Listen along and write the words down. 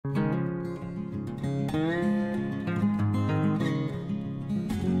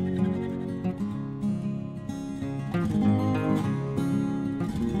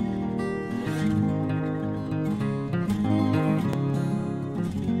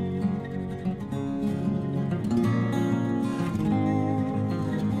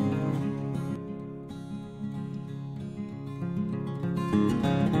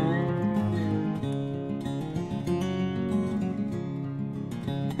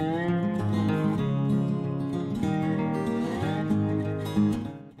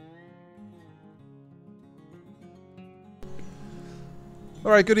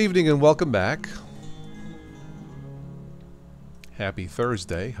Alright, good evening and welcome back. Happy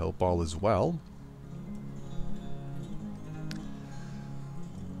Thursday. Hope all is well.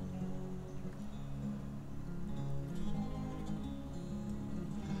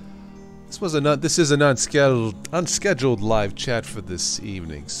 This is an unscheduled live chat for this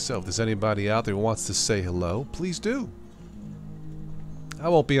evening. So if there's anybody out there who wants to say hello, please do. I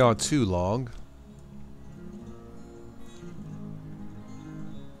won't be on too long.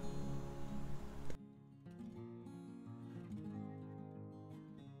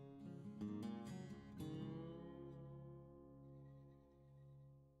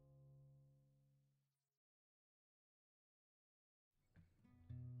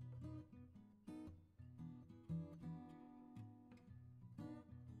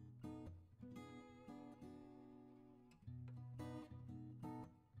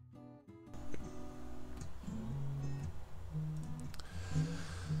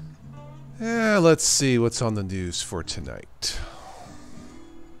 Yeah, let's see what's on the news for tonight.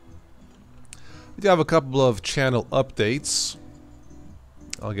 We do have a couple of channel updates.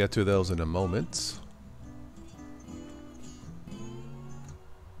 I'll get to those in a moment.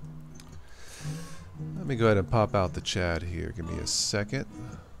 Let me go ahead and pop out the chat here. Give me a second.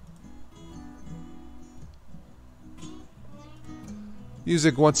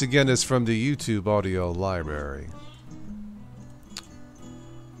 Music once again is from the YouTube audio library.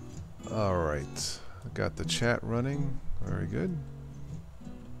 Alright, got the chat running. Very good.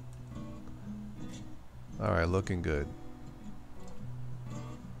 Alright, looking good.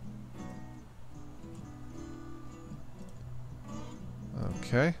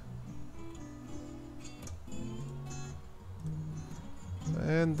 Okay.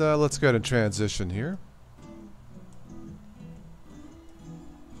 And let's go ahead and transition here.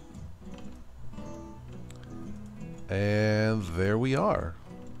 And there we are.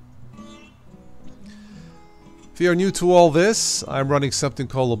 If you're new to all this, I'm running something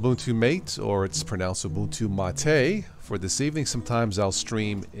called Ubuntu Mate, or it's pronounced Ubuntu Mate, for this evening. Sometimes I'll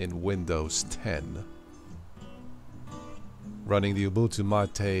stream in Windows 10. Running the Ubuntu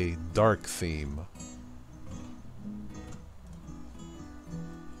Mate dark theme.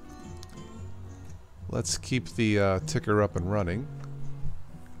 Let's keep the ticker up and running.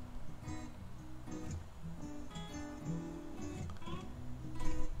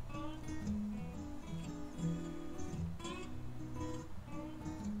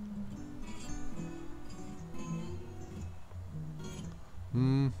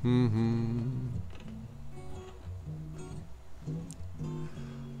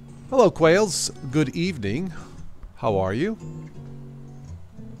 Hello, Quails. Good evening. How are you?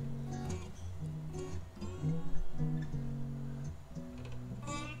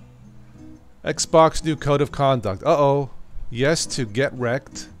 Xbox new code of conduct. Uh-oh. Yes to get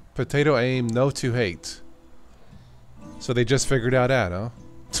wrecked. Potato aim, no to hate. So they just figured out that, huh?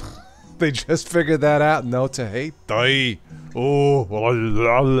 They just figured that out. No to hate. Die. Oh.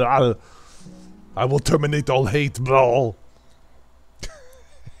 I will terminate all hate. Blah.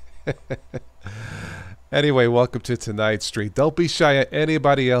 Anyway, welcome to tonight's stream. Don't be shy at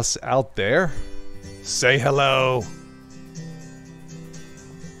anybody else out there. Say hello.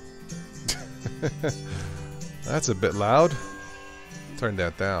 That's a bit loud. Turn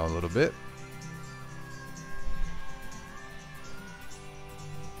that down a little bit.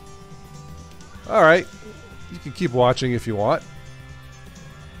 Alright. You can keep watching if you want.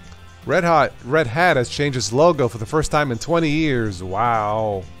 Red Hat has changed its logo for the first time in 20 years.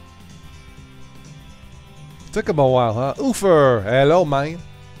 Wow. Took him a while, huh? Oofer! Hello, man.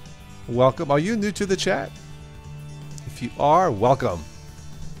 Welcome. Are you new to the chat? If you are, welcome.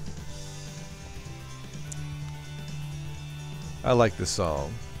 I like this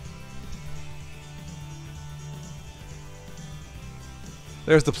song.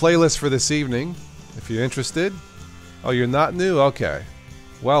 There's the playlist for this evening, if you're interested. Oh, you're not new? Okay.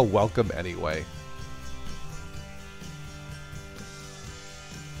 Well, welcome anyway.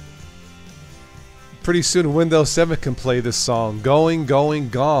 Pretty soon Windows 7 can play this song, Going, Going,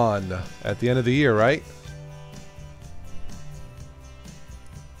 Gone, at the end of the year, right?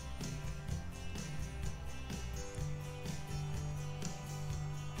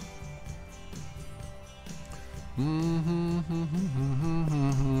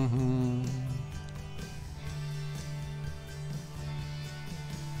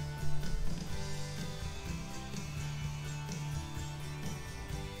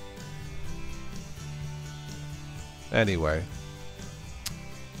 Anyway.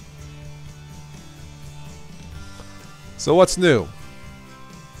 So what's new?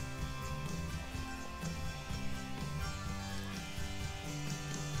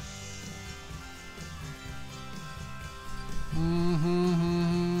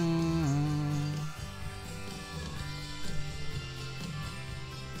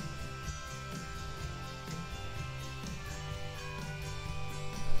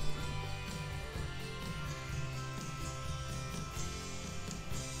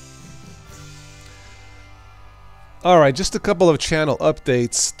 Alright, just a couple of channel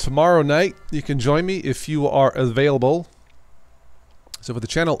updates. Tomorrow night, you can join me if you are available. So what the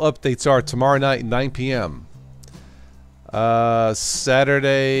channel updates are, tomorrow night, 9 p.m.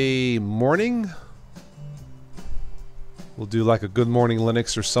 Saturday morning, we'll do like a Good Morning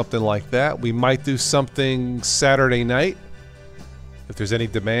Linux or something like that. We might do something Saturday night, if there's any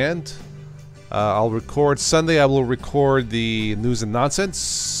demand. I'll record Sunday. I will record the News and Nonsense.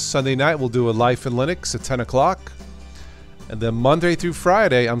 Sunday night, we'll do a Life in Linux at 10 o'clock. And then Monday through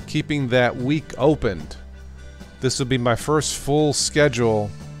Friday, I'm keeping that week opened. This will be my first full schedule,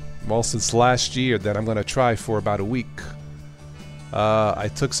 well, since last year, that I'm going to try for about a week. I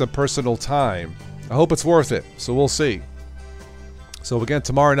took some personal time. I hope it's worth it, so we'll see. So again,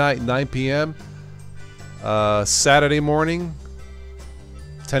 tomorrow night, 9 p.m. Saturday morning,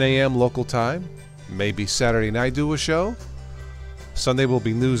 10 a.m. local time. Maybe Saturday night do a show. Sunday will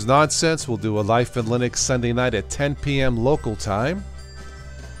be News Nonsense. We'll do a Life in Linux Sunday night at 10 p.m. local time.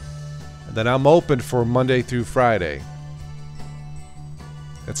 And then I'm open for Monday through Friday.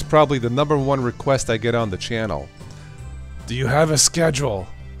 It's probably the #1 request I get on the channel. Do you have a schedule?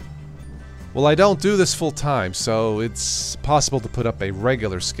 Well, I don't do this full time, so it's possible to put up a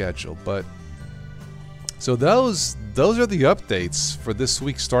regular schedule, but so those are the updates for this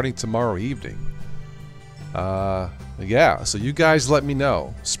week starting tomorrow evening. Yeah, so you guys let me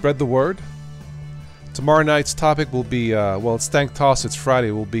know. Spread the word. Tomorrow night's topic will be, well, it's Thank Toss, it's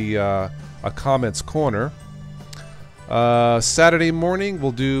Friday, will be a comments corner. Saturday morning,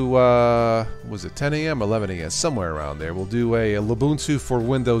 we'll do, was it 10 a.m., 11 a.m., somewhere around there. We'll do a Lubuntu for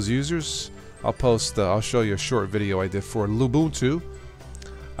Windows users. I'll post, I'll show you a short video I did for Lubuntu.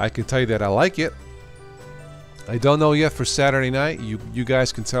 I can tell you that I like it. I don't know yet for Saturday night. You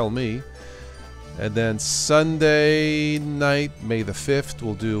guys can tell me. And then Sunday night, May the 5th,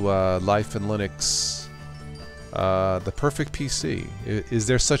 we'll do Life in Linux, the perfect PC. Is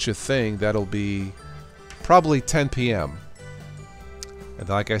there such a thing? That'll be probably 10 p.m. And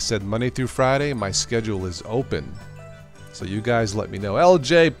like I said, Monday through Friday, my schedule is open. So you guys let me know.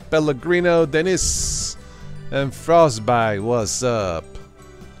 LJ, Pellegrino, Dennis, and Frostbite, what's up?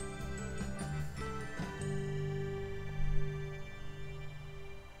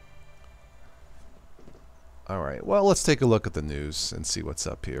 Alright, well, let's take a look at the news and see what's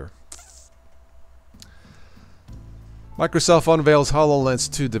up here. Microsoft unveils HoloLens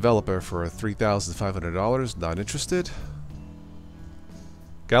 2 developer for $3,500. Not interested.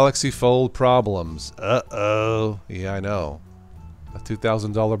 Galaxy Fold problems. Uh-oh. Yeah, I know. A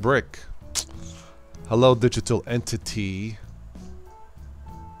 $2,000 brick. Hello, digital entity.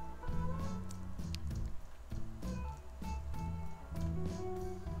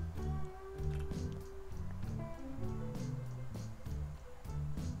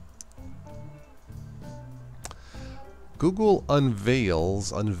 Google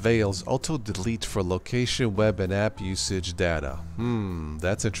unveils auto-delete for location, web, and app usage data.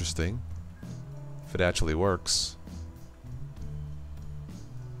 That's interesting. If it actually works.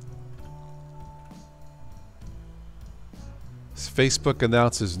 Facebook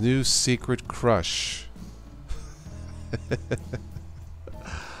announces new secret crush.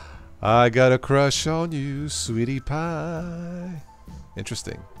 I got a crush on you, sweetie pie.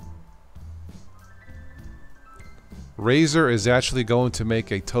 Interesting. Razer is actually going to make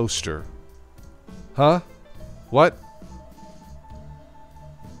a toaster. Huh? What?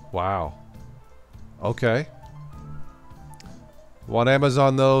 Wow. Okay. What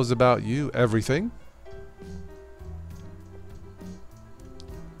Amazon knows about you? Everything.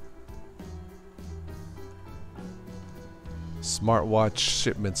 Smartwatch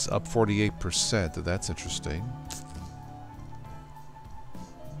shipments up 48%. That's interesting.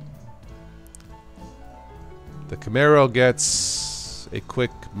 The Camaro gets a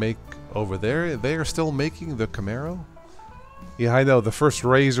quick make over there. They are still making the Camaro? Yeah, I know. The first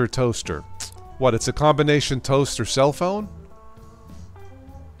Razer toaster. What, it's a combination toaster cell phone?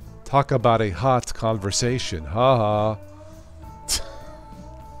 Talk about a hot conversation. Ha ha.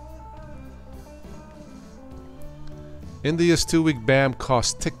 India's 2-week ban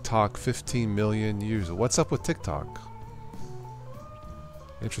cost TikTok 15 million users. What's up with TikTok?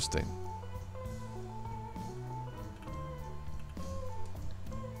 Interesting.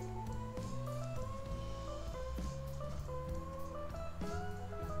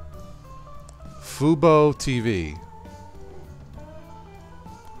 Fubo TV.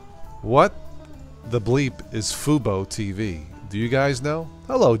 What the bleep is Fubo TV? Do you guys know?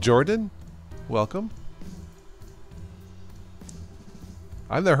 Hello, Jordan. Welcome.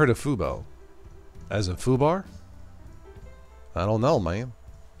 I've never heard of Fubo. As in Fubar? I don't know, man.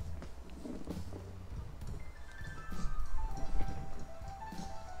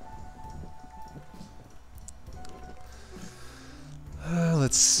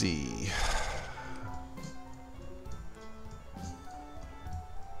 Let's see.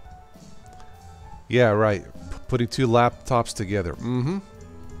 Yeah, right. Putting two laptops together. Mm-hmm.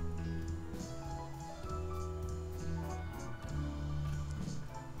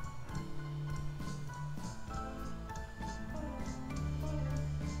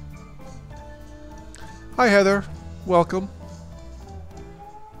 Hi, Heather. Welcome.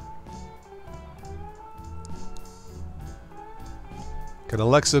 Can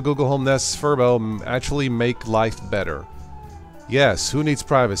Alexa, Google Home, Nest, Furbo actually make life better? Yes. Who needs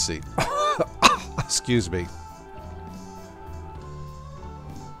privacy? Excuse me.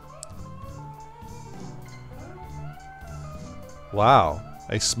 Wow.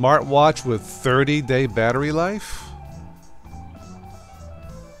 A smartwatch with 30-day battery life?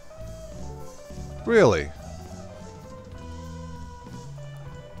 Really?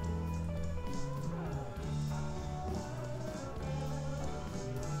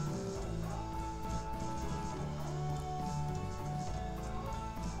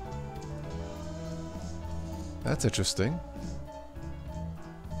 That's interesting.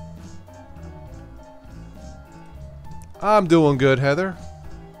 I'm doing good, Heather.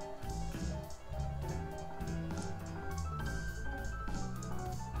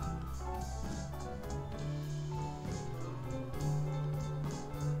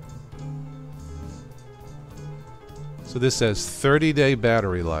 So this says 30-day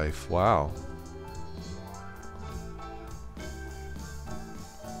battery life. Wow.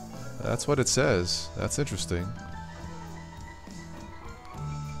 That's what it says. That's interesting.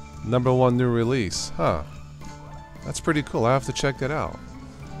 #1 new release. Huh. That's pretty cool. I have to check that out.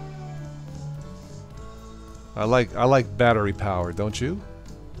 I like battery power, don't you?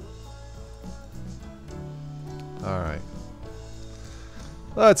 Alright.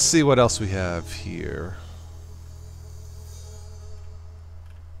 Let's see what else we have here.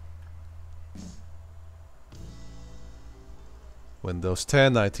 Windows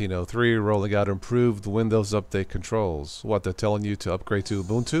 10, 1903, rolling out improved Windows Update controls. What, they're telling you to upgrade to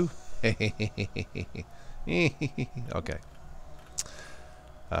Ubuntu? Okay.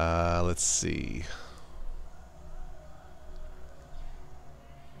 Let's see.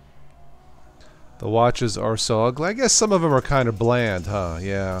 The watches are so ugly. I guess some of them are kind of bland, huh?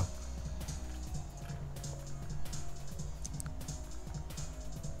 Yeah.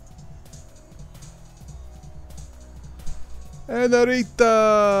 And Arita,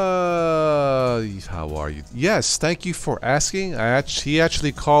 how are you? Yes, thank you for asking. He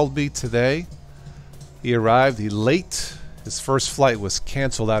actually called me today. He arrived. He late. His first flight was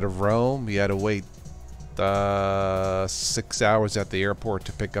canceled out of Rome. He had to wait 6 hours at the airport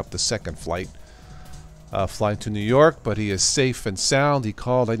to pick up the second flight, flying to New York. But he is safe and sound. He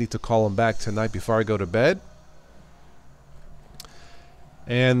called. I need to call him back tonight before I go to bed.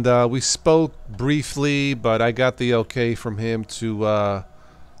 And we spoke briefly, but I got the okay from him to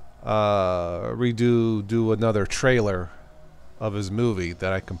do another trailer of his movie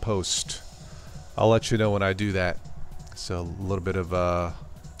that I can post. I'll let you know when I do that. So a little bit of a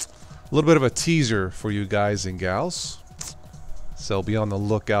teaser for you guys and gals. So be on the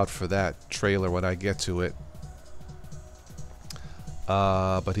lookout for that trailer when I get to it.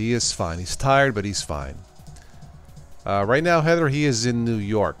 But he is fine. He's tired, but he's fine. Right now, Heather, he is in New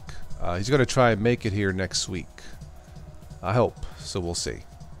York. He's going to try and make it here next week. I hope. So we'll see.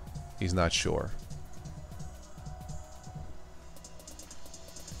 He's not sure.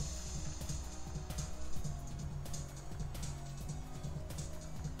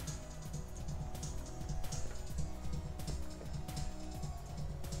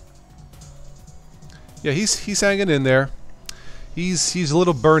 Yeah, he's hanging in there. He's a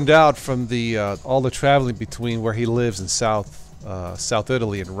little burned out from the all the traveling between where he lives in South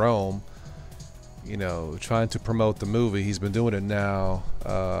Italy and Rome. You know, trying to promote the movie. He's been doing it now.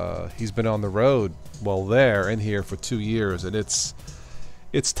 He's been on the road, well, there and here for 2 years, and it's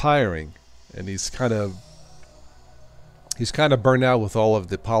tiring. And he's kind of burned out with all of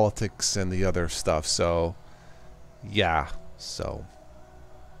the politics and the other stuff. So, yeah. So.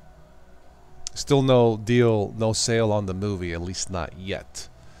 Still no deal, no sale on the movie, at least not yet.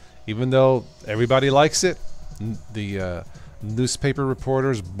 Even though everybody likes it, the newspaper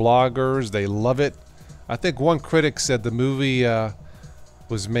reporters, bloggers, they love it. I think one critic said the movie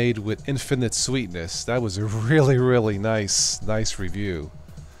was made with infinite sweetness. That was a really, really nice review.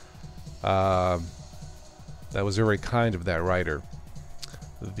 That was very kind of that writer.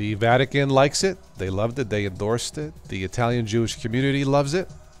 The Vatican likes it. They loved it. They endorsed it. The Italian Jewish community loves it.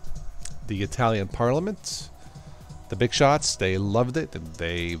 The Italian Parliament, the big shots, they loved it, and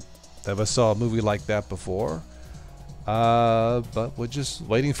they never saw a movie like that before. But we're just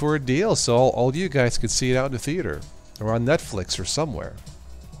waiting for a deal so all you guys could see it out in the theater or on Netflix or somewhere.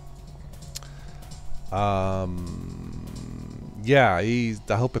 Yeah, I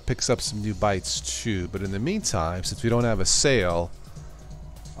hope it picks up some new bites too. But in the meantime, since we don't have a sale,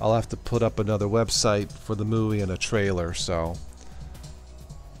 I'll have to put up another website for the movie and a trailer. So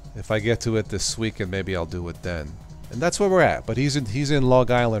if I get to it this weekend, maybe I'll do it then. And that's where we're at. But he's in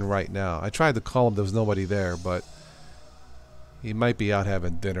Long Island right now. I tried to call him. There was nobody there, but he might be out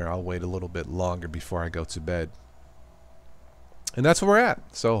having dinner. I'll wait a little bit longer before I go to bed. And that's where we're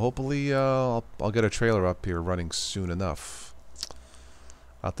at. So hopefully I'll get a trailer up here running soon enough.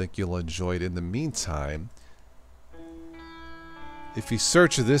 I think you'll enjoy it. In the meantime, if you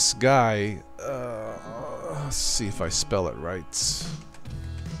search this guy, let's see if I spell it right.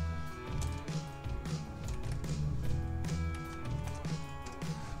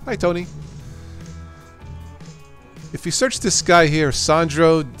 Hi, Tony. If you search this guy here,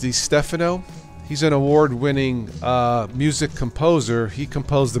 Sandro Di Stefano, he's an award-winning music composer. He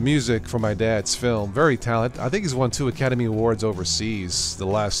composed the music for my dad's film. Very talented. I think he's won 2 Academy Awards overseas the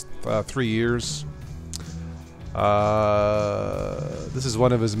last 3 years. This is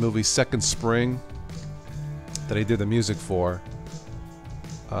one of his movies, Second Spring, that he did the music for.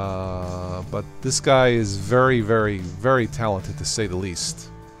 But this guy is very, very, very talented, to say the least.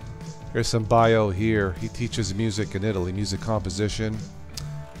 Here's some bio here. He teaches music in Italy, music composition.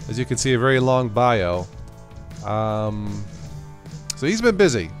 As you can see, a very long bio. So he's been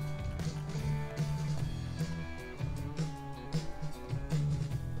busy.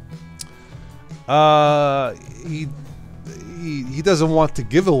 He doesn't want to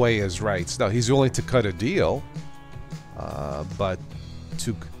give away his rights. Now, he's willing to cut a deal. But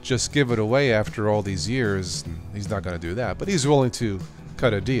to just give it away after all these years, he's not going to do that. But he's willing to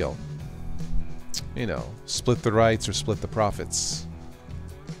cut a deal. You know, split the rights or split the profits.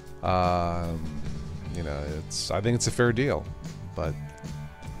 You know, I think it's a fair deal, but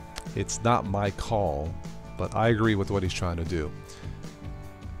it's not my call. But I agree with what he's trying to do.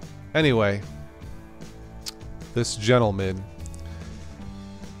 Anyway, this gentleman,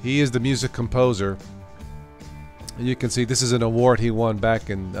 he is the music composer. And you can see this is an award he won back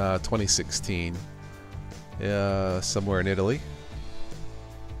in 2016, somewhere in Italy.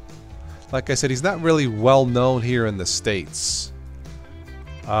 Like I said, he's not really well known here in the States.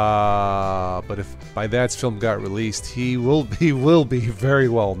 But if my dad's film got released, he will be very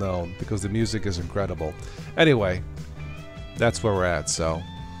well known because the music is incredible. Anyway, that's where we're at. So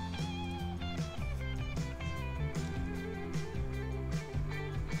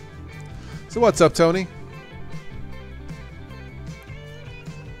what's up, Tony?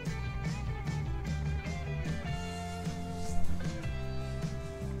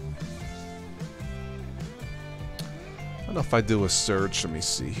 I don't know if I do a search. Let me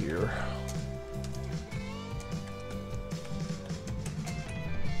see here.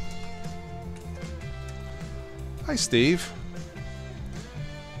 Hi, Steve.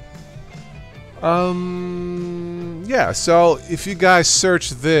 Yeah, so if you guys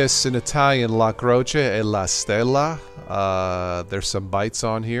search this in Italian, La Croce e la Stella, there's some bites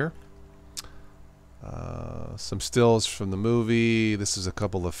on here. Some stills from the movie. This is a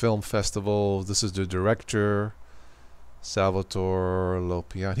couple of film festivals. This is the director, Salvatore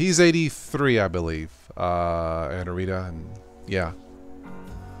Lopian. He's 83, I believe. Anarita, and yeah.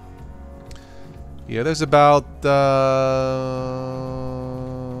 Yeah, there's about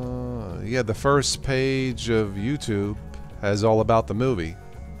yeah, the first page of YouTube has all about the movie.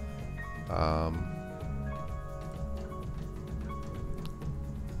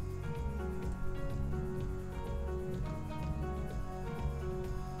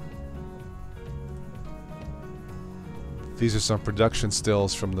 These are some production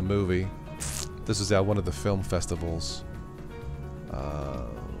stills from the movie. This is at one of the film festivals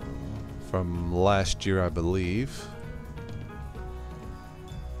from last year, I believe.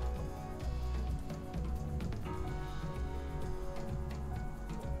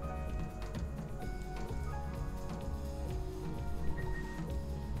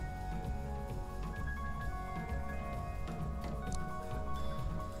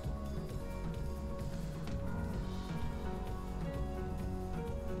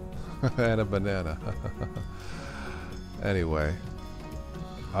 And a banana. Anyway.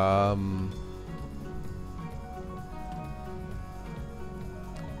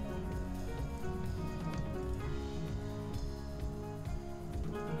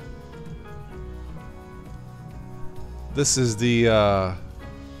 This is the,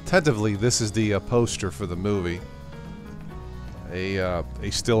 tentatively, this is the poster for the movie. A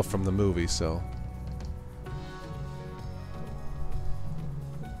still from the movie, so.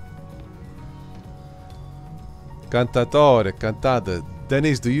 Cantatore, cantate.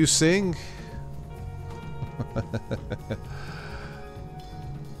 Dennis, do you sing?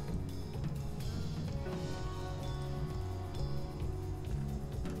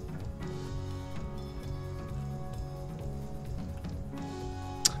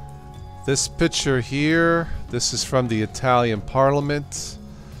 This picture here, this is from the Italian Parliament.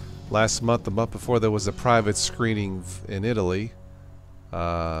 Last month, the month before, there was a private screening in Italy.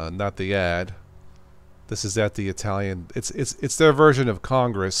 Not the ad. This is at the Italian. It's their version of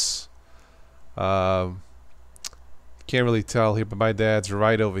Congress. Can't really tell here, but my dad's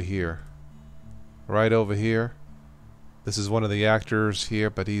right over here. Right over here. This is one of the actors here,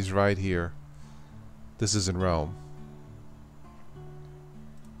 but he's right here. This is in Rome.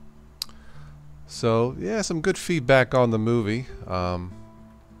 So, yeah, some good feedback on the movie.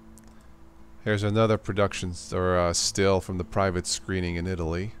 Here's another production, or still from the private screening in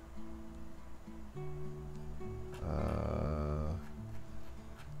Italy.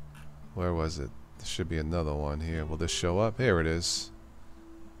 Where was it? There should be another one here. Will this show up? Here it is.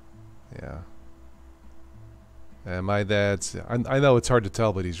 Yeah. And my dad's... I know it's hard to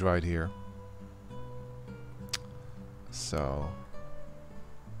tell, but he's right here. So...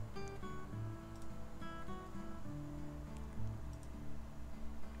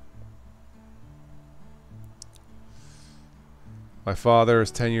 My father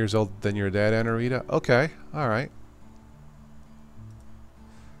is 10 years older than your dad, Anarita. Okay, alright.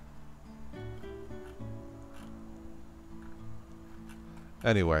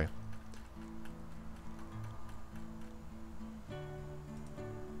 Anyway.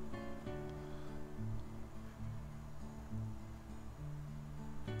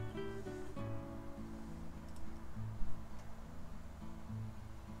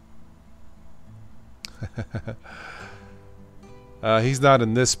 He's not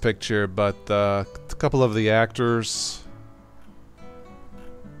in this picture, but a couple of the actors.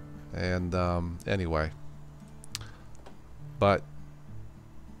 And anyway. But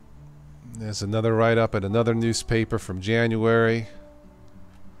there's another write-up in another newspaper from January.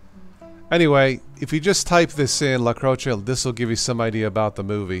 Anyway, if you just type this in, La Croce, this will give you some idea about the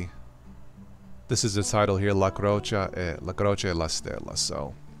movie. This is the title here, La Croce e la Stella.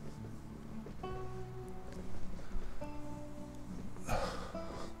 So...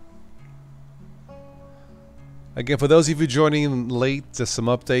 Again, for those of you joining late, just some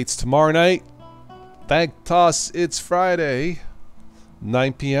updates. Tomorrow night, thank Toss, it's Friday,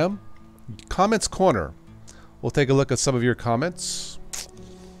 9 p.m. Comments Corner. We'll take a look at some of your comments.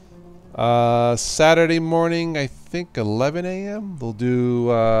 Saturday morning, I think 11 a.m. We'll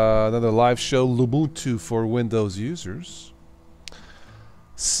do another live show, Lubuntu for Windows users.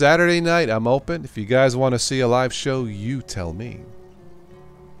 Saturday night, I'm open. If you guys want to see a live show, you tell me.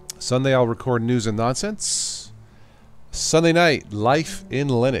 Sunday, I'll record news and nonsense. Sunday night, Life in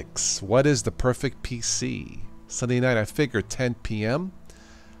Linux. What is the perfect PC? Sunday night, I figure 10 p.m.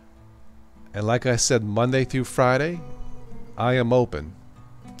 And like I said, Monday through Friday, I am open.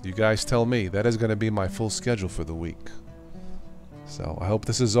 You guys tell me. That is going to be my full schedule for the week. So I hope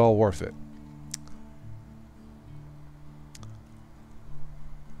this is all worth it.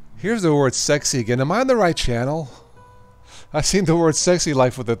 Here's the word sexy again. Am I on the right channel? I've seen the word sexy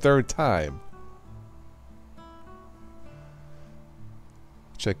life for the third time.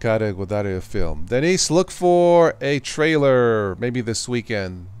 Cercare guardare il film. Denise, look for a trailer, maybe this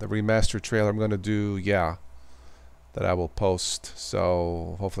weekend. The remastered trailer I'm going to do, yeah, that I will post.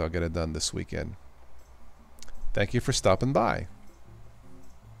 So hopefully I'll get it done this weekend. Thank you for stopping by.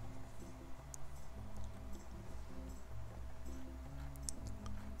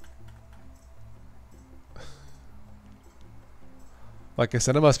 Like I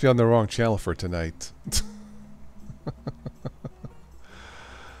said, I must be on the wrong channel for tonight.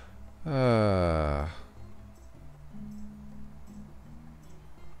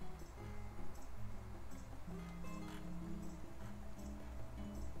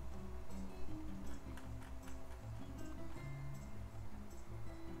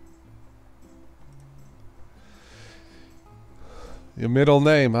 Your middle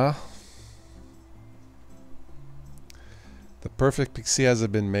name, huh? The perfect PC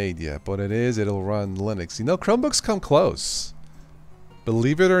hasn't been made yet, but it is. It'll run Linux. You know, Chromebooks come close.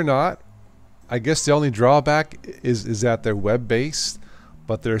 Believe it or not, I guess the only drawback is that they're web-based,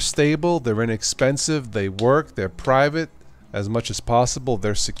 but they're stable, they're inexpensive, they work, they're private as much as possible,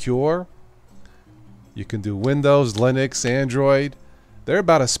 they're secure. You can do Windows, Linux, Android. They're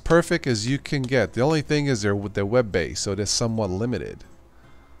about as perfect as you can get. The only thing is they're web-based, so they're somewhat limited.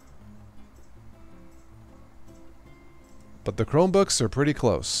 But the Chromebooks are pretty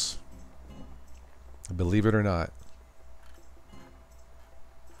close, believe it or not.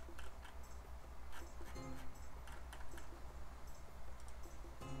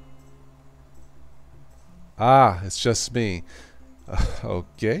 Ah, it's just me.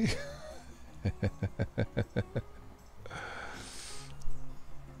 Okay.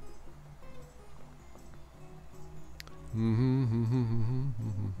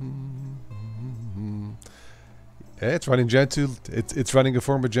 Yeah, it's running Gen 2. It's running a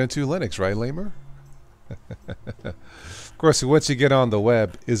form of Gen 2 Linux, right, Lamer? Of course, once you get on the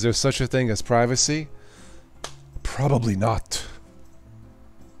web, is there such a thing as privacy? Probably not.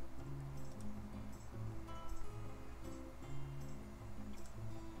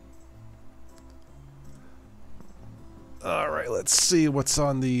 All right, let's see what's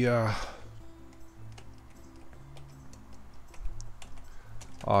on the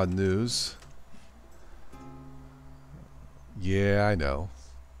on news. Yeah, I know.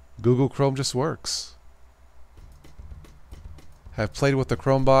 Google Chrome just works. Have played with the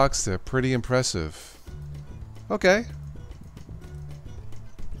Chromebox. They're pretty impressive. Okay.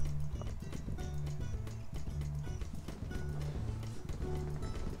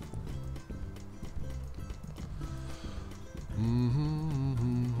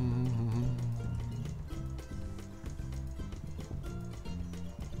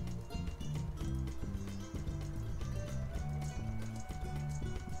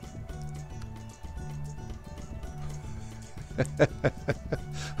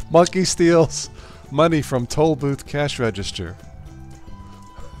 Monkey steals money from toll booth cash register.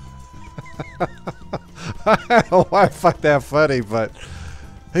 I don't know why I find that funny, but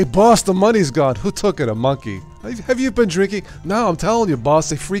hey, boss, the money's gone. Who took it? A monkey. Have you been drinking? No, I'm telling you,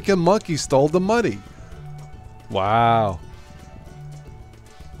 boss, a freaking monkey stole the money. Wow.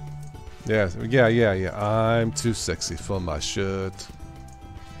 Yeah. I'm too sexy for my shirt.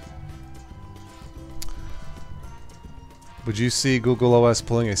 Would you see Google OS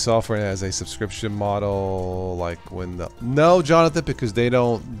pulling a software as a subscription model, like when the... No, Jonathan, because they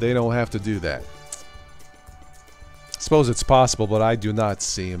don't have to do that. Suppose it's possible, but I do not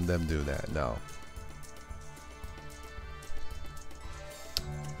see them do that. No.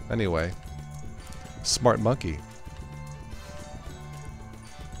 Anyway, smart monkey.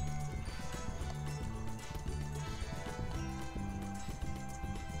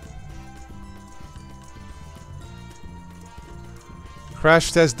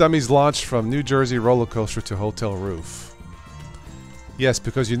 Crash test dummies launched from New Jersey roller coaster to hotel roof. Yes,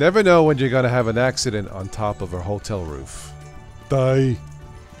 because you never know when you're going to have an accident on top of a hotel roof. Die.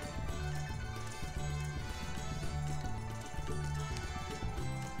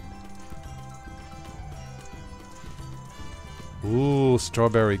 Ooh,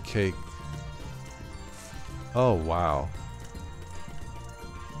 strawberry cake. Oh, wow.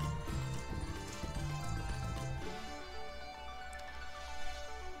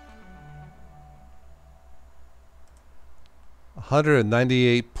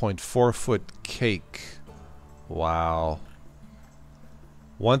 $198.4-foot cake. Wow.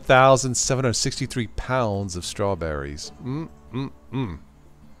 1,763 pounds of strawberries.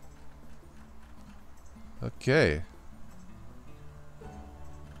 Okay.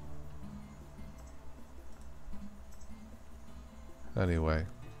 Anyway.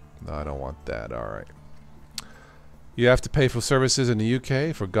 No, I don't want that. Alright. You have to pay for services in the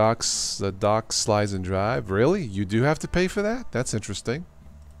UK for docks, slides, and drive. Really? You do have to pay for that? That's interesting.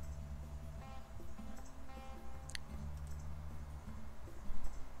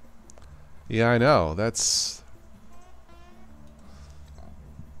 Yeah, I know. That's...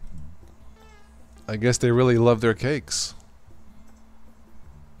 I guess they really love their cakes.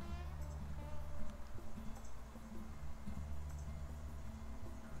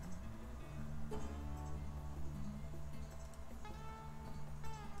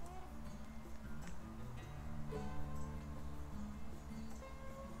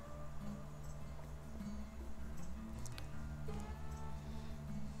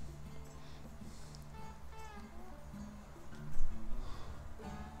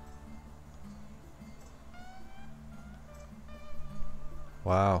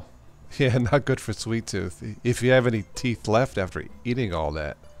 Wow. Yeah, not good for sweet tooth. If you have any teeth left after eating all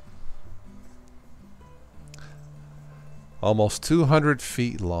that. Almost 200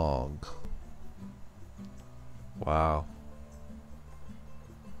 feet long. Wow.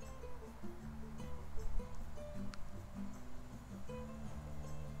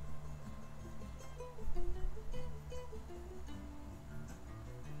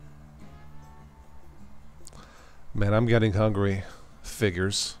 Man, I'm getting hungry.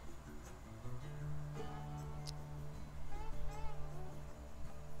 Figures.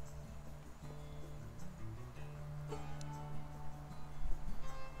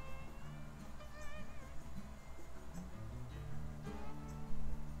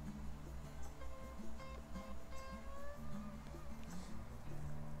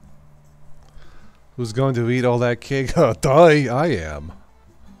 Who's going to eat all that cake? I am.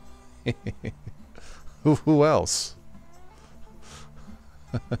 Who else?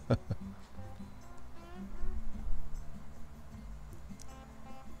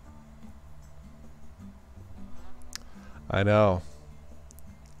 I know.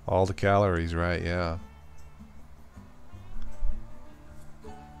 All the calories, right? Yeah.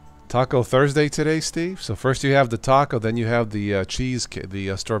 Taco Thursday today, Steve? So first you have the taco, then you have the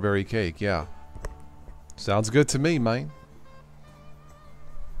the strawberry cake. Yeah. Sounds good to me, man.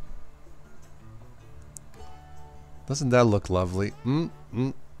 Doesn't that look lovely?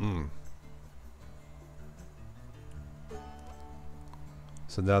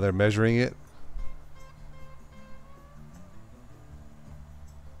 So now they're measuring it.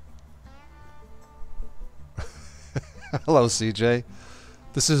 Hello, CJ.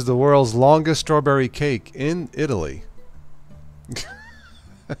 This is the world's longest strawberry cake in Italy.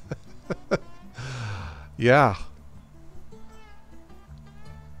 Yeah.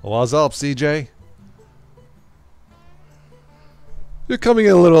 What's up, CJ? You're coming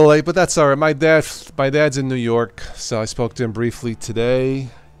in a little late, but that's alright. My dad's in New York, so I spoke to him briefly today.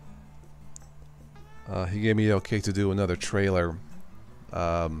 He gave me the okay to do another trailer.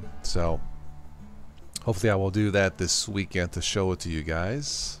 So hopefully I will do that this weekend to show it to you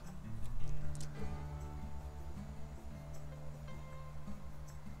guys.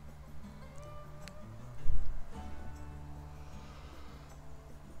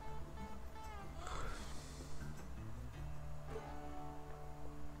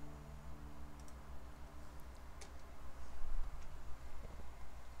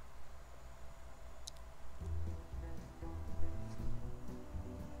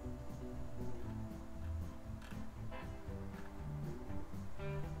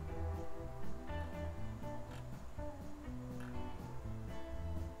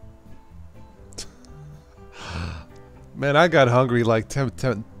 Man, I got hungry like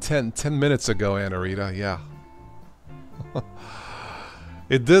 10 minutes ago, Anarita. Yeah.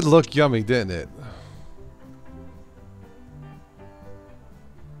 It did look yummy, didn't it?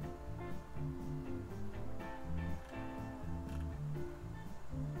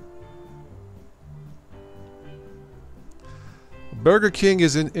 Burger King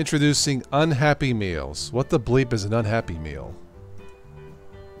is introducing unhappy meals. What the bleep is an unhappy meal?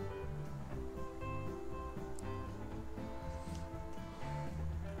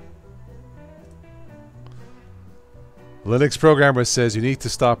 Linux programmer says you need to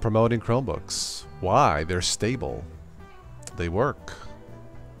stop promoting Chromebooks. Why? They're stable. They work.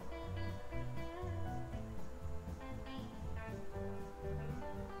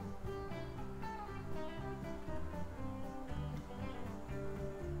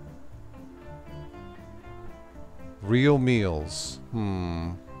 Real meals.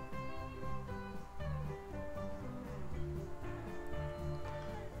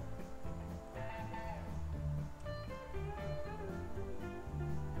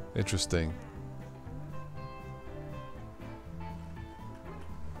 Interesting.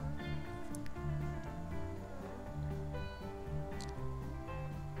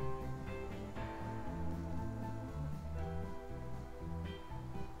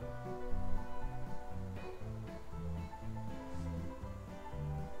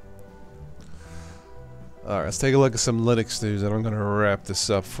 Alright, let's take a look at some Linux news and I'm going to wrap this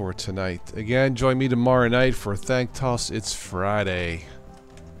up for tonight. Again, join me tomorrow night for Thank Toss. It's Friday.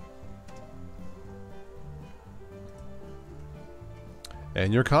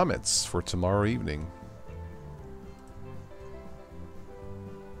 And your comments for tomorrow evening.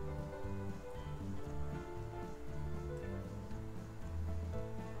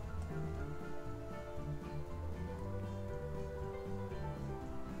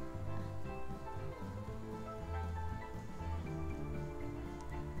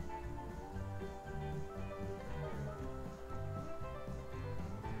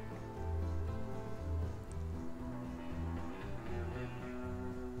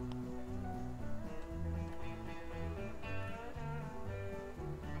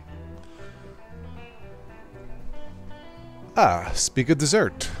 Speak of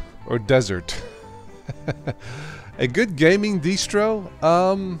dessert or desert. A good gaming distro?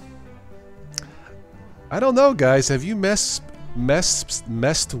 I don't know, guys. Have you messed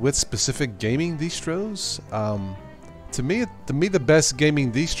with specific gaming distros? To me, the best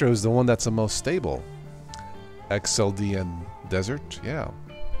gaming distro is the one that's the most stable. XLD and Desert, yeah.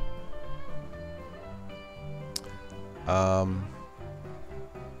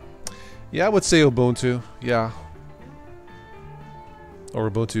 Yeah, I would say Ubuntu, yeah. Or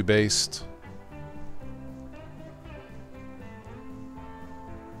Ubuntu based.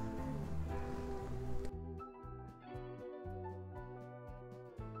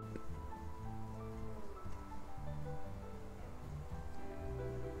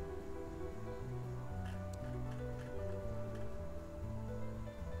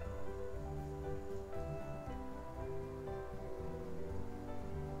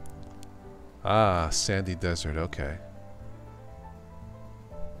 Ah, sandy desert. Okay.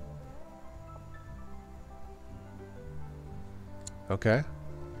 Okay.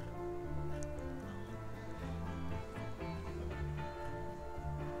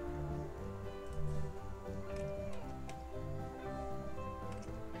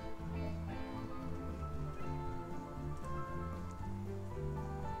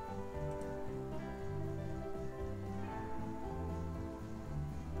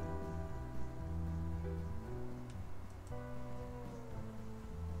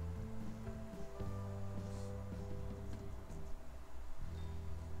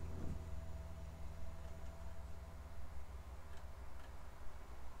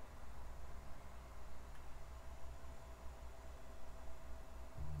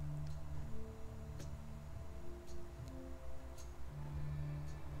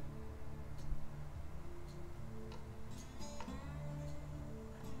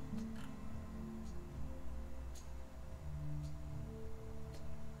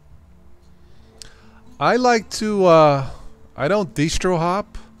 I like to, I don't distro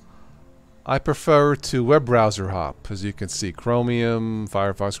hop. I prefer to web browser hop. As you can see, Chromium,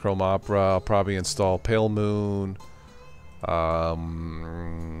 Firefox, Chrome Opera. I'll probably install Pale Moon,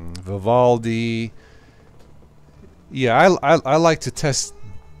 Vivaldi. Yeah, I like to test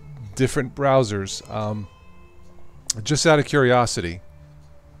different browsers, just out of curiosity.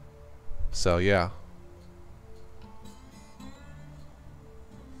 So yeah.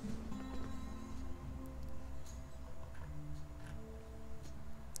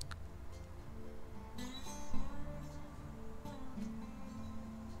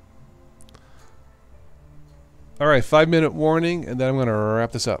 Alright, 5-minute warning, and then I'm going to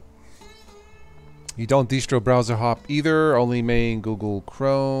wrap this up. You don't distro browser hop either, only main Google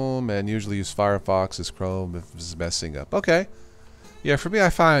Chrome, and usually use Firefox as Chrome if it's messing up. Okay. Yeah, for me I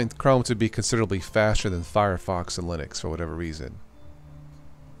find Chrome to be considerably faster than Firefox and Linux for whatever reason.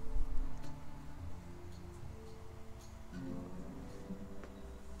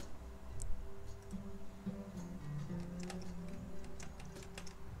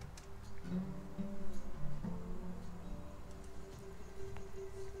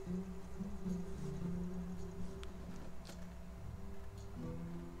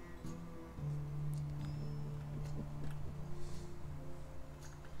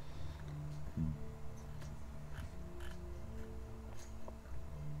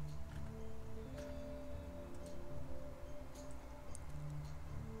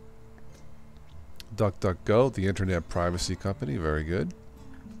 DuckDuckGo, the internet privacy company, very good.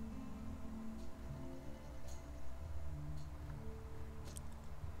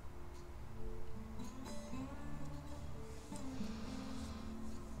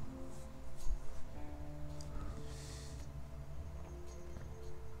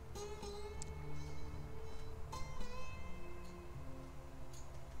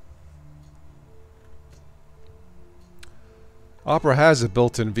 Opera has a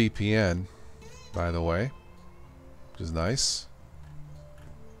built-in VPN, by the way, which is nice.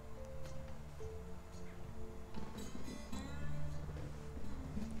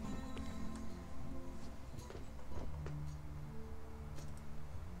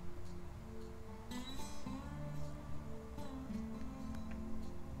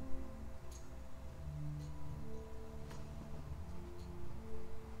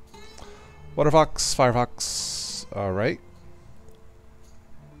 Waterfox, Firefox, all right.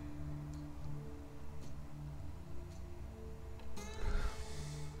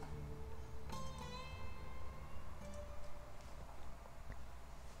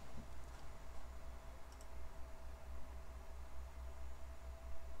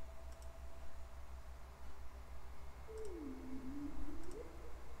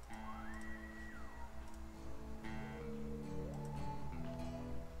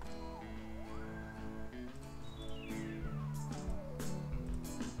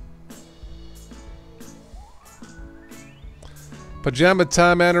 Pajama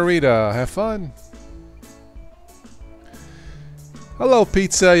time, Anarita. Have fun. Hello,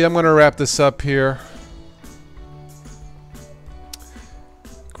 Pizza. Yeah, I'm going to wrap this up here.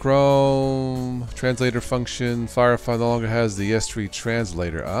 Chrome translator function. Firefox no longer has the S3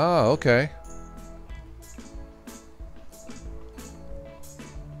 translator. Ah, okay.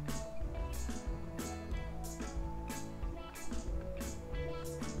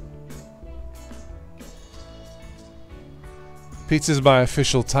 Pizza's my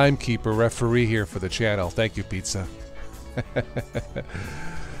official timekeeper referee here for the channel. Thank you, Pizza.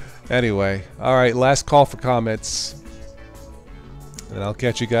 Anyway, alright, last call for comments. And I'll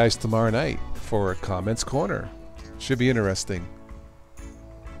catch you guys tomorrow night for Comments Corner. Should be interesting.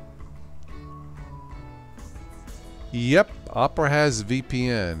 Yep, Opera has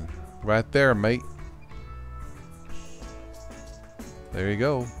VPN. Right there, mate. There you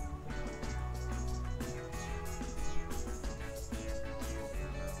go.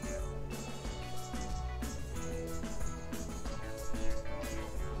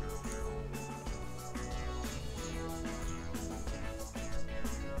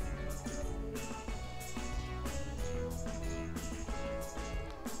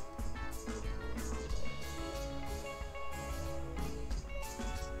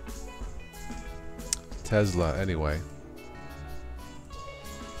 Tesla, anyway.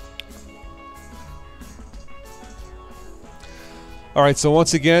 Alright, so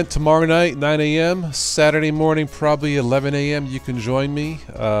once again, tomorrow night, 9 a.m. Saturday morning, probably 11 a.m. You can join me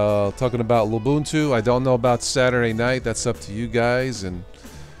talking about Lubuntu. I don't know about Saturday night. That's up to you guys. And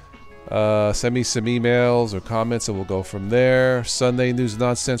send me some emails or comments and we'll go from there. Sunday News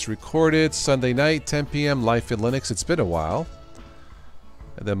Nonsense recorded. Sunday night, 10 p.m. Life in Linux. It's been a while.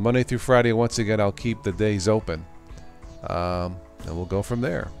 And then Monday through Friday, once again, I'll keep the days open. And we'll go from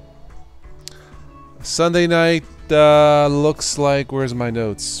there. Sunday night looks like... Where's my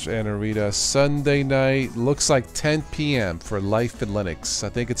notes, Anna Rita? Sunday night looks like 10 p.m. for Life in Linux. I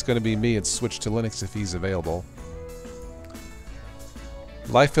think it's going to be me and Switch to Linux if he's available.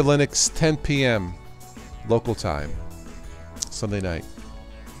 Life in Linux, 10 p.m. local time. Sunday night.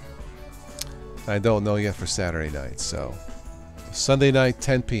 I don't know yet for Saturday night, so... Sunday night,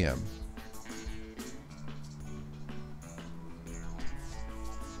 10 p.m.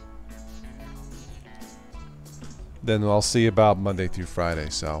 Then I'll see about Monday through Friday,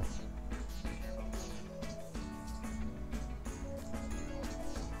 so...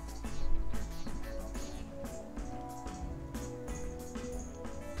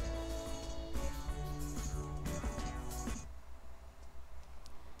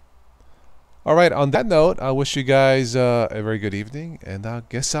 Alright, on that note, I wish you guys a very good evening, and I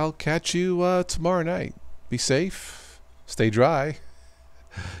guess I'll catch you tomorrow night. Be safe, stay dry,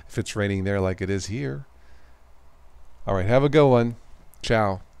 if it's raining there like it is here. Alright, have a good one.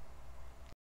 Ciao.